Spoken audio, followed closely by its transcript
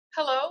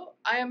Hello,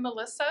 I am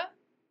Melissa.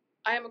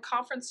 I am a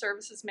conference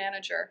services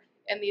manager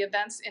in the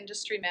events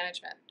industry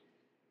management.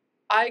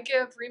 I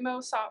give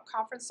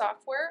Conference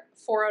software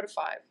 4 out of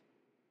 5.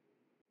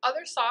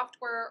 Other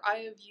software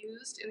I have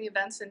used in the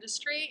events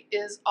industry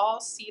is All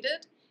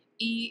Seated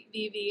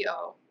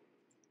EVVO.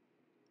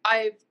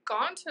 I've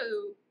gone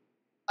to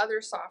other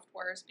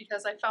softwares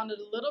because I found it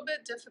a little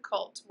bit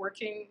difficult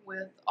working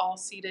with All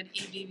Seated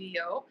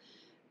EVVO,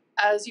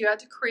 as you had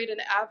to create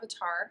an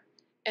avatar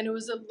and it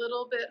was a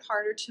little bit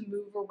harder to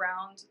move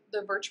around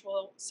the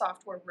virtual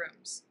software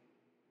rooms.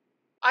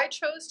 I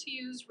chose to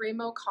use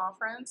Remo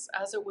Conference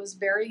as it was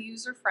very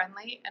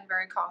user-friendly and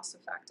very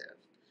cost-effective.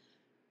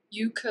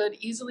 You could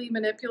easily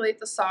manipulate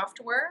the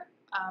software,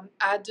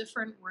 add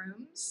different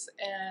rooms,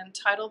 and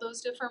title those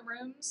different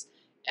rooms,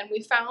 and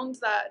we found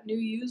that new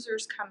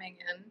users coming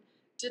in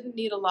didn't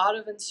need a lot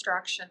of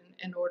instruction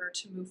in order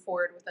to move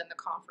forward within the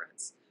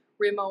conference.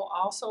 Remo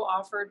also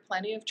offered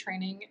plenty of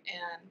training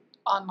and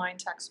online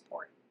tech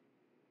support.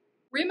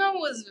 Remo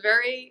was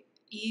very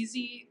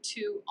easy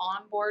to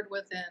onboard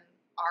within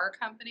our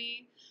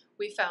company.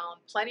 We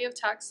found plenty of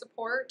tech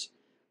support,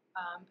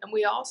 and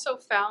we also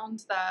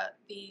found that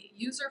the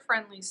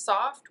user-friendly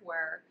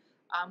software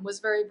was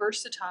very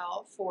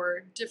versatile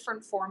for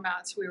different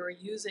formats we were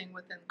using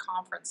within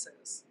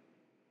conferences.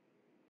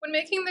 When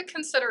making the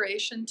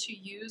consideration to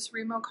use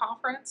Remo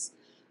Conference,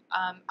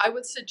 I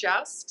would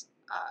suggest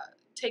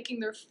taking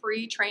their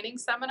free training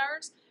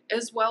seminars,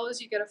 as well as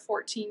you get a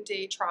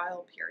 14-day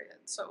trial period.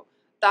 So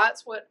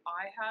that's what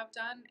I have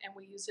done, and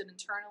we used it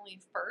internally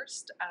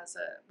first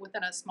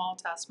within a small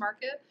test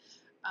market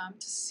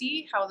to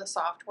see how the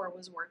software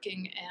was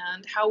working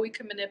and how we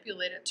can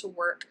manipulate it to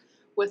work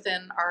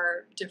within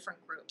our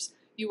different groups.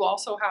 You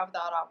also have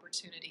that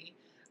opportunity.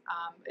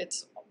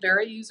 It's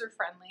very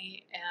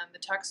user-friendly, and the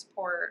tech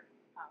support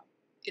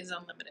is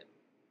unlimited.